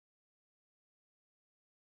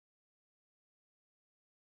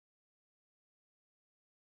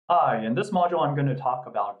Hi, in this module I'm going to talk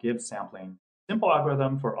about Gibbs sampling, simple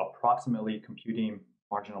algorithm for approximately computing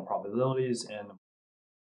marginal probabilities in.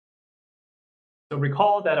 So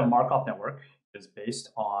recall that a Markov network is based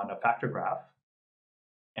on a factor graph,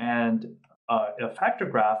 and a factor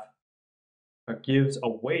graph gives a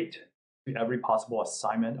weight to every possible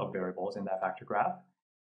assignment of variables in that factor graph.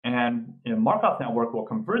 And a Markov network will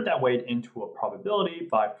convert that weight into a probability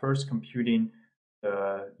by first computing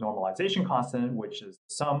the normalization constant, which is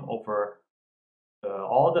the sum over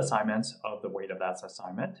all the assignments of the weight of that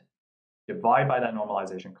assignment, divide by that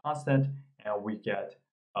normalization constant, and we get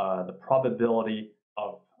the probability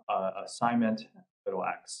of assignment little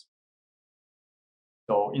x.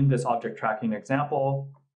 So in this object tracking example,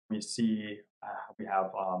 we see we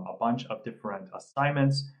have a bunch of different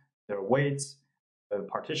assignments, their weights. The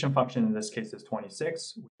partition function in this case is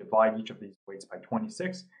 26. We divide each of these weights by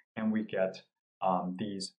 26, and we get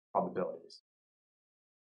these probabilities.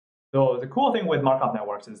 So the cool thing with Markov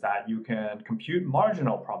networks is that you can compute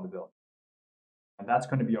marginal probability, and that's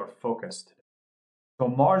going to be our focus today. So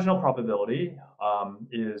marginal probability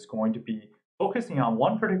is going to be focusing on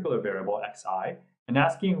one particular variable, xi, and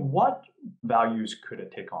asking what values could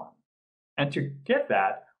it take on. And to get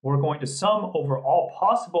that, we're going to sum over all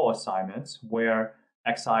possible assignments where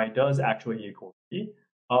xi does actually equal p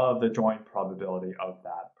of the joint probability of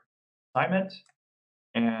that assignment.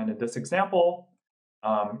 And in this example,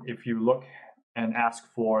 if you look and ask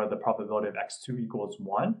for the probability of x2 equals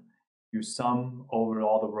 1, you sum over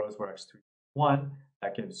all the rows where x2 equals 1,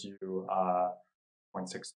 that gives you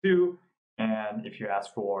 0.62. And if you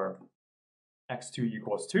ask for x2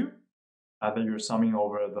 equals 2, then you're summing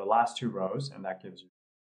over the last two rows, and that gives you.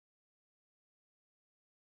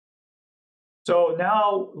 So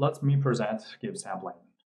now let me present Gibbs sampling,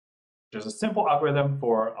 which is a simple algorithm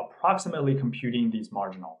for approximately computing these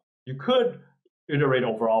marginals. You could iterate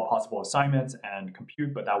over all possible assignments and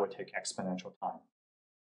compute, but that would take exponential time.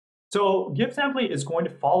 So Gibbs sampling is going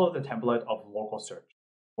to follow the template of local search,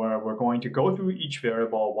 where we're going to go through each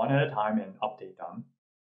variable one at a time and update them.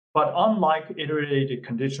 But unlike iterated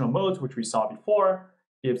conditional modes, which we saw before,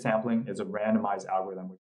 Gibbs sampling is a randomized algorithm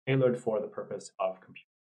which is tailored for the purpose of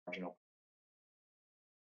computing marginal.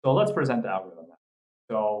 So let's present the algorithm now.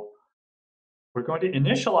 So we're going to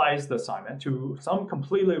initialize the assignment to some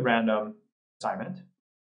completely random assignment.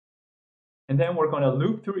 And then we're going to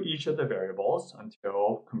loop through each of the variables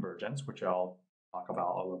until convergence, which I'll talk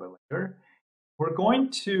about a little bit later. We're going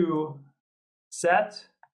to set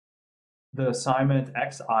the assignment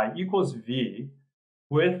xi equals v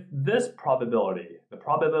with this probability, the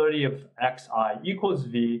probability of xi equals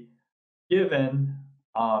v given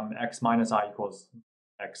x minus I equals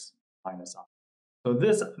x minus I. So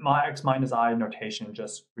this x minus I notation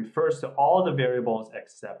just refers to all the variables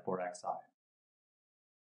except for xi.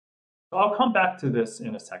 So I'll come back to this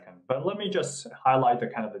in a second, but let me just highlight the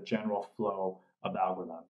kind of the general flow of the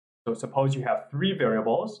algorithm. So suppose you have three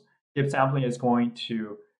variables. Gibbs sampling is going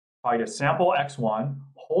to try to sample x1,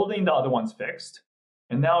 holding the other ones fixed.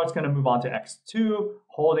 And now it's going to move on to x2,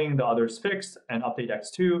 holding the others fixed, and update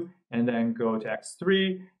x2, and then go to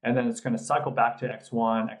x3, and then it's going to cycle back to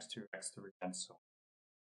x1, x2, x3, and so on.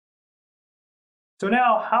 So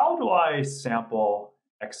now, how do I sample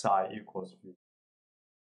xi equals v?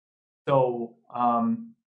 So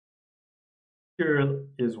here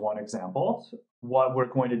is one example. So what we're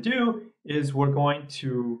going to do is we're going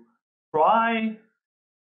to try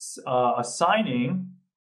assigning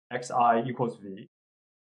xi equals v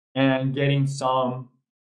and getting some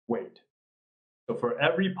weight. So for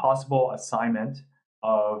every possible assignment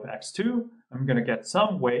of x2, I'm going to get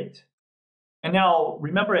some weight. And now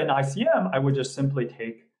remember in ICM, I would just simply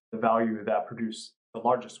take the value that produced the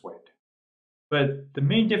largest weight. But the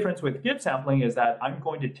main difference with Gibbs sampling is that I'm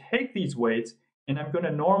going to take these weights and I'm going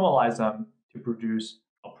to normalize them to produce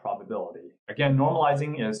a probability. Again,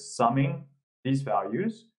 normalizing is summing these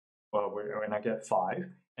values, and I get 5,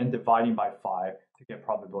 and dividing by 5 to get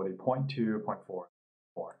probability 0.2, 0.4,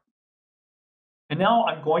 4. And now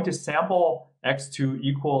I'm going to sample x2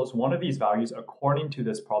 equals one of these values according to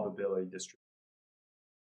this probability distribution.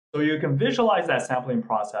 So you can visualize that sampling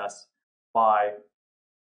process by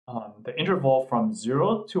the interval from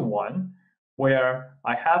 0 to 1, where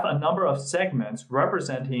I have a number of segments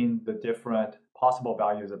representing the different possible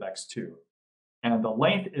values of x2. And the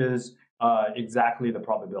length is exactly the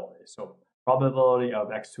probability. So probability of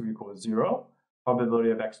x2 equals 0, probability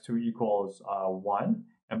of x2 equals 1,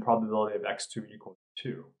 and probability of x2 equals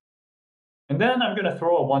 2. And then I'm going to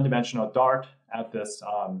throw a one-dimensional dart at this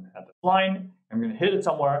line. I'm going to hit it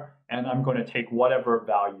somewhere, and I'm going to take whatever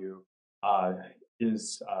value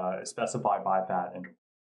is specified by that interval.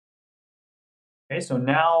 Okay, so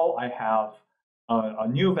now I have a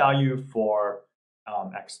new value for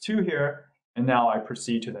x2 here, and now I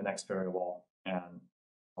proceed to the next variable and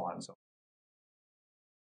so on and so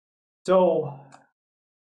on.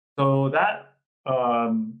 So that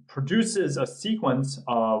produces a sequence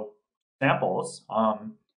of samples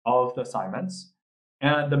of the assignments.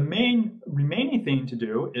 And the main remaining thing to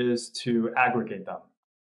do is to aggregate them.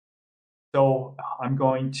 So I'm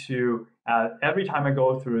going to, every time I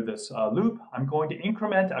go through this loop, I'm going to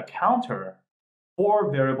increment a counter for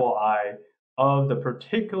variable I of the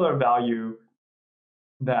particular value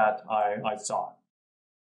that I saw.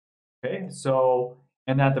 Okay, so,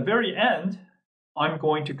 and at the very end, I'm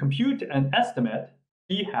going to compute an estimate,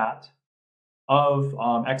 p hat, of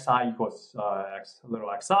xi equals little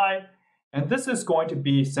xi, and this is going to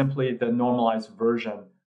be simply the normalized version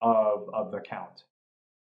of the count.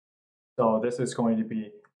 So this is going to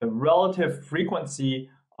be the relative frequency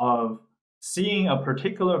of seeing a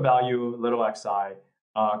particular value, little xi,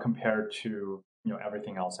 compared to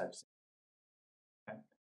everything else I've seen. Okay.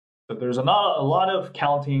 So there's a lot of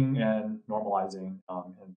counting and normalizing.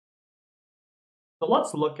 So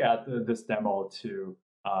let's look at this demo to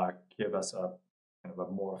give us a kind of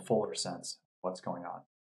a more fuller sense of what's going on.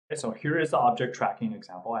 Okay, so here is the object tracking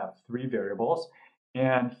example. I have 3 variables.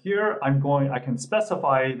 And here I can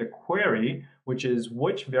specify the query, which is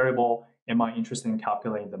which variable am I interested in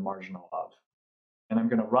calculating the marginal of. And I'm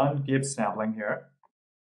going to run Gibbs sampling here.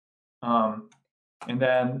 And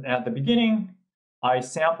then at the beginning, I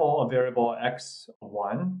sample a variable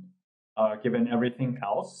x1 given everything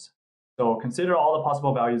else. So consider all the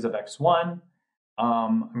possible values of x1.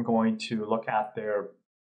 I'm going to look at their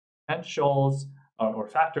potentials or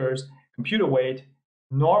factors, compute a weight,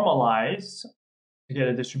 normalize to get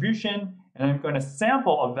a distribution, and I'm going to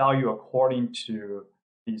sample a value according to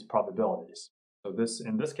these probabilities. So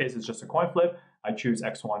in this case, it's just a coin flip. I choose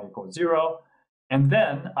x1 equals 0, and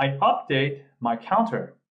then I update my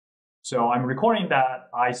counter. So I'm recording that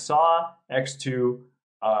I saw x2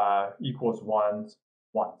 equals 1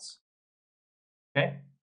 once. Okay,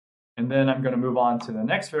 and then I'm going to move on to the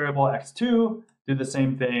next variable, x2, do the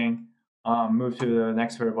same thing, move to the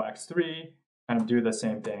next variable, x3, kind of do the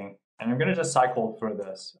same thing. And I'm going to just cycle for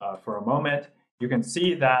this for a moment. You can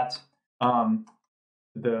see that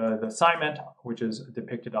the assignment, which is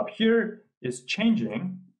depicted up here, is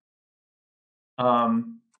changing.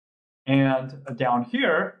 And down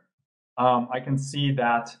here, I can see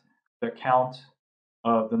that the count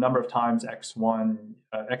of the number of times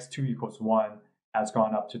x2 equals 1 has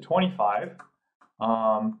gone up to 25.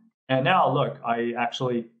 And now look, I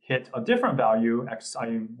actually hit a different value.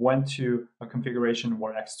 I went to a configuration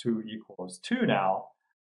where x2 equals 2 now.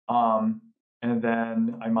 And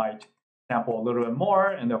then I might sample a little bit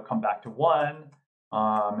more, and they'll come back to 1.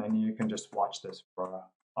 And you can just watch this for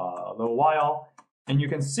a little while. And you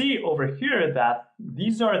can see over here that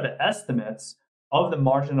these are the estimates of the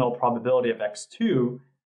marginal probability of x2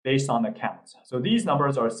 based on the counts. So these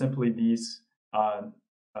numbers are simply these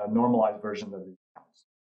normalized versions of these counts.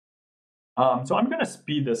 So I'm going to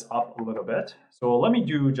speed this up a little bit. So let me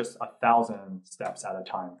do just 1,000 steps at a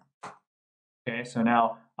time. Okay, so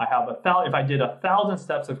now I have if I did 1,000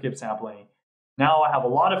 steps of Gibbs sampling, now I have a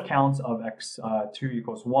lot of counts of x2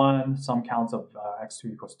 equals 1, some counts of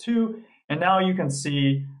x2 equals 2, and now you can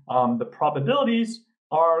see the probabilities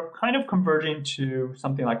are kind of converging to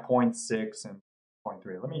something like 0.6 and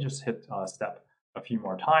 0.3. Let me just hit step a few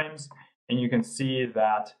more times, and you can see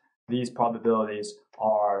that these probabilities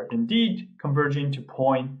are indeed converging to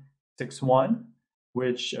 0.61,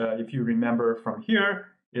 which, if you remember from here,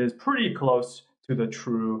 is pretty close to the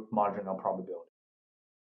true marginal probability.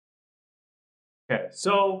 Okay,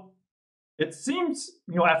 so it seems,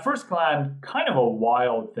 at first glance, kind of a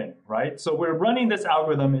wild thing, right? So we're running this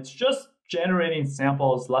algorithm. It's just generating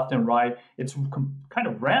samples left and right. It's kind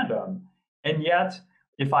of random. And yet,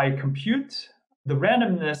 if I compute, the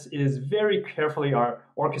randomness is very carefully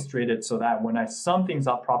orchestrated so that when I sum things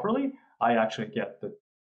up properly, I actually get the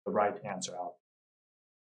right answer out.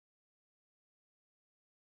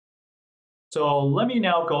 So let me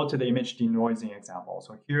now go to the image denoising example.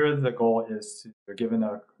 So here the goal is to, given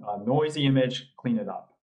a noisy image, clean it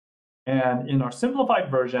up. And in our simplified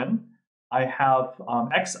version, I have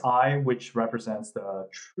xi, which represents the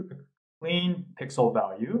clean pixel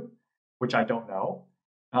value, which I don't know.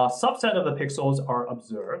 A subset of the pixels are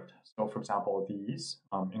observed. So for example, these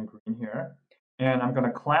in green here. And I'm going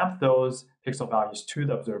to clamp those pixel values to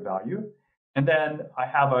the observed value. And then I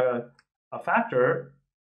have a factor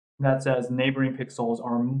that says neighboring pixels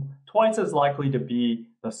are twice as likely to be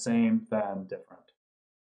the same than different.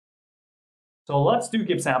 So let's do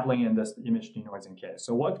Gibbs sampling in this image denoising case.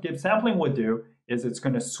 So what Gibbs sampling would do is it's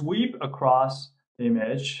going to sweep across the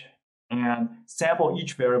image and sample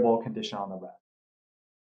each variable condition on the red.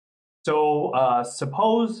 So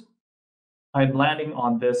suppose I'm landing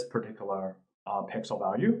on this particular pixel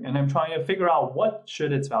value, and I'm trying to figure out what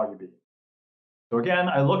should its value be. So again,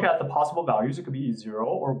 I look at the possible values. It could be 0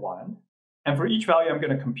 or 1. And for each value, I'm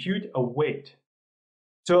going to compute a weight.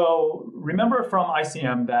 So remember from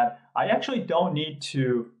ICM that I actually don't need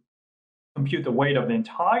to compute the weight of the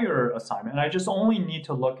entire assignment. I just only need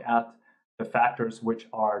to look at the factors which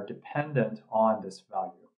are dependent on this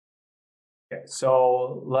value. Okay,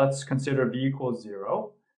 so let's consider v equals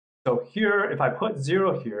 0. So here, if I put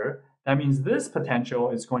 0 here, that means this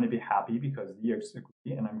potential is going to be happy because the x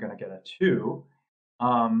agree, and I'm going to get a 2.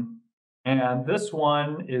 And this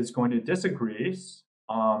one is going to disagree.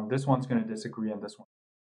 This one's going to disagree, and this one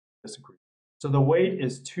disagree. So the weight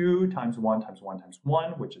is 2 times 1 times 1 times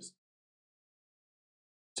 1, which is.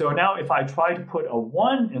 So now if I try to put a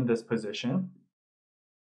 1 in this position,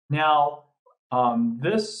 now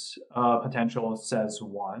this potential says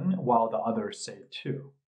 1, while the others say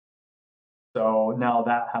 2. So now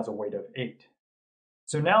that has a weight of 8.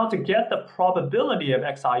 So now to get the probability of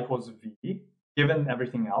xi equals v, given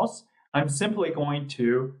everything else, I'm simply going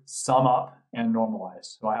to sum up and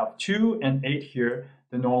normalize. So I have 2 and 8 here.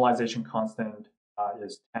 The normalization constant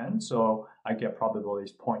is 10, so I get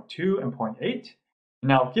probabilities 0.2 and 0.8.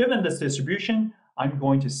 Now, given this distribution, I'm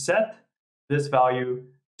going to set this value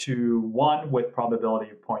to 1 with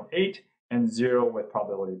probability of 0.8 and 0 with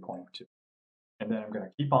probability of 0.2. And then I'm going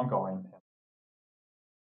to keep on going.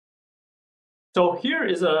 So here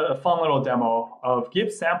is a fun little demo of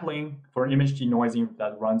Gibbs sampling for image denoising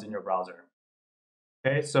that runs in your browser.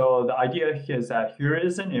 Okay, so the idea is that here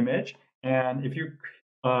is an image, and if you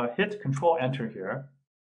hit Control Enter here,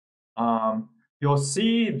 you'll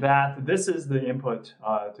see that this is the input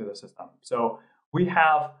to the system. So we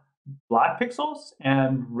have black pixels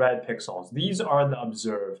and red pixels. These are the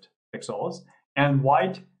observed pixels, and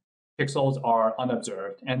white pixels are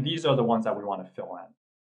unobserved, and these are the ones that we want to fill in.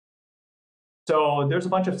 So there's a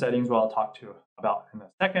bunch of settings what I'll talk to about in a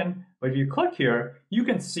second, but if you click here, you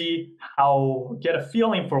can see get a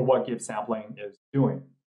feeling for what Gibbs sampling is doing.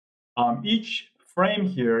 Each frame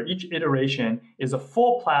here, each iteration is a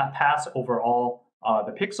full pass over all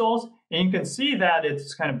the pixels, and you can see that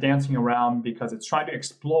it's kind of dancing around because it's trying to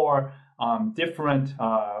explore different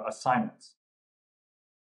assignments.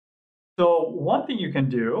 So one thing you can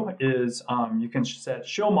do is you can set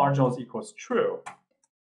show marginals equals true.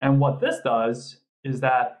 And what this does is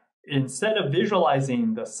that instead of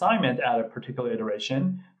visualizing the assignment at a particular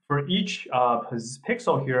iteration, for each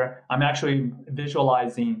pixel here, I'm actually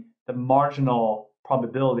visualizing the marginal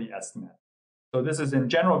probability estimate. So this is in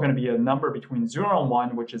general going to be a number between 0 and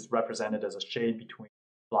 1, which is represented as a shade between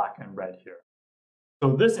black and red here.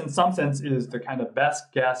 So this, in some sense, is the kind of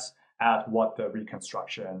best guess at what the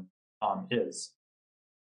reconstruction is.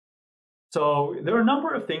 So there are a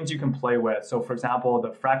number of things you can play with. So for example,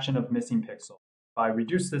 the fraction of missing pixels. If I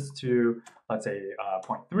reduce this to, let's say,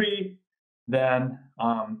 0.3, then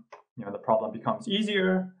the problem becomes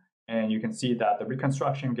easier, and you can see that the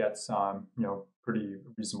reconstruction gets pretty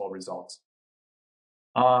reasonable results.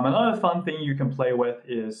 Another fun thing you can play with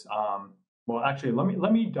is, well, actually,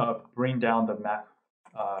 let me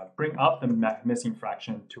bring up the missing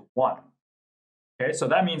fraction to 1. Okay, so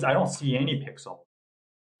that means I don't see any pixel.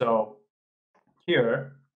 So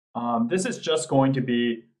here, this is just going to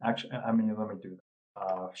be let me do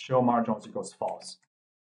that. Show marginals equals false.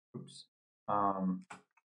 Oops.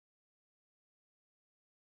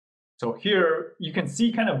 So here you can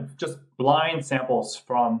see kind of just blind samples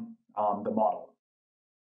from the model.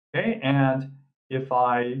 Okay, and if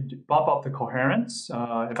I bump up the coherence,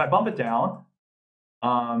 if I bump it down,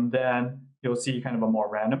 then you'll see kind of a more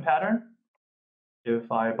random pattern.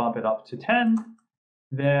 If I bump it up to 10,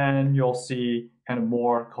 then you'll see kind of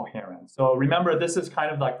more coherence. So remember, this is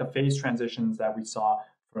kind of like the phase transitions that we saw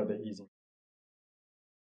for the easing.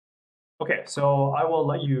 Okay, so I will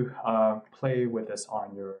let you play with this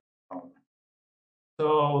on your own.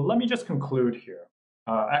 So let me just conclude here.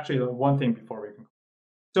 Actually, one thing before we conclude.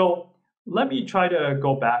 So let me try to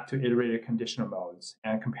go back to iterated conditional modes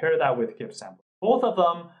and compare that with Gibbs sampling. Both of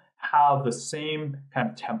them have the same kind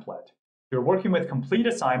of template. You're working with complete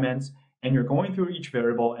assignments, and you're going through each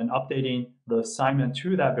variable and updating the assignment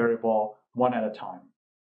to that variable one at a time.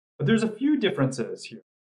 But there's a few differences here.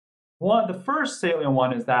 The first salient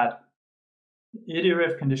one is that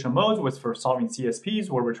iterative conditional modes was for solving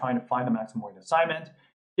CSPs, where we're trying to find the maximum weight assignment.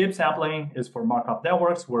 Gibbs sampling is for Markov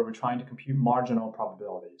networks, where we're trying to compute marginal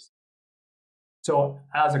probabilities. So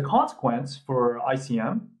as a consequence for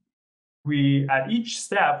ICM, at each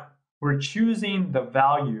step, we're choosing the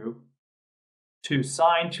value to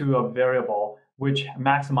assign to a variable which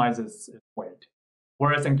maximizes its weight.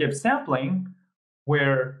 Whereas in Gibbs sampling,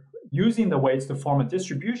 we're using the weights to form a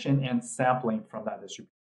distribution and sampling from that distribution.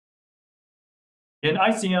 In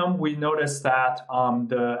ICM, we noticed that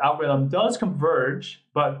the algorithm does converge,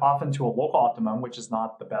 but often to a local optimum, which is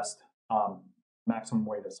not the best maximum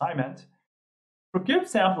weight assignment. For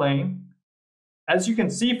Gibbs sampling, as you can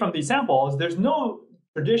see from these samples, there's no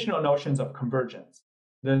traditional notions of convergence.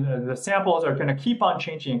 The samples are going to keep on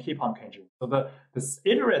changing and keep on changing. So the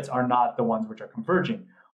iterates are not the ones which are converging.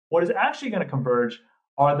 What is actually going to converge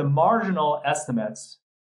are the marginal estimates.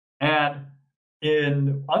 And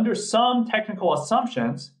under some technical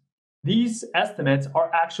assumptions, these estimates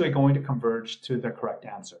are actually going to converge to the correct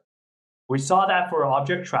answer. We saw that for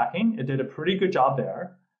object tracking. It did a pretty good job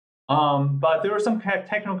there. But there are some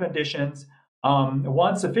technical conditions.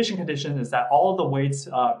 One sufficient condition is that all the weights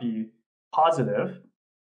be positive.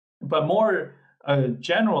 But more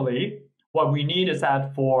generally, what we need is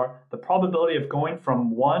that for the probability of going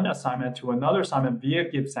from one assignment to another assignment via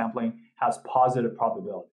Gibbs sampling has positive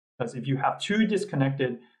probability. Because if you have two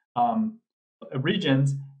disconnected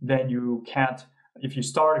regions, then you can't, if you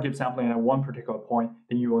start a Gibbs sampling at one particular point,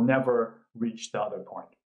 then you will never reach the other point.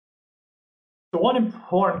 So one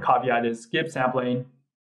important caveat is Gibbs sampling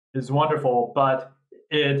is wonderful, but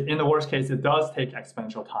in the worst case, it does take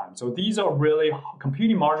exponential time. So these are really,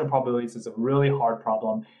 computing marginal probabilities is a really hard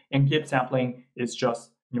problem, and Gibbs sampling is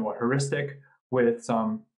just a heuristic with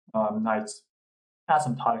some nice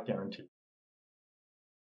asymptotic guarantee.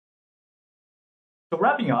 So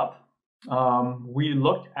wrapping up, we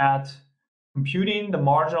looked at computing the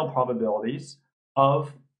marginal probabilities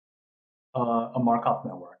of a Markov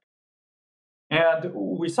network. And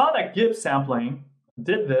we saw that Gibbs sampling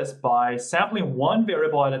did this by sampling one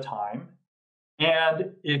variable at a time,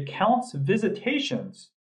 and it counts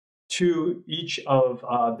visitations to each of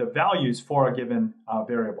the values for a given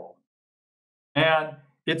variable. And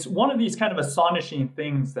it's one of these kind of astonishing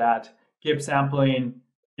things that Gibbs sampling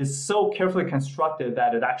is so carefully constructed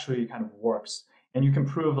that it actually kind of works, and you can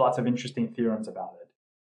prove lots of interesting theorems about it.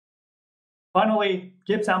 Finally,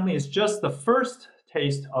 Gibbs sampling is just the first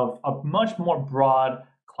taste of a much more broad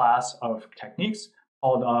class of techniques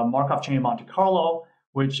called Markov chain Monte Carlo,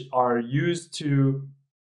 which are used to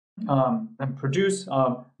and produce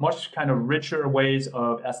much kind of richer ways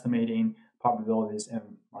of estimating probabilities in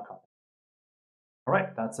Markov. All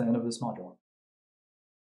right, that's the end of this module.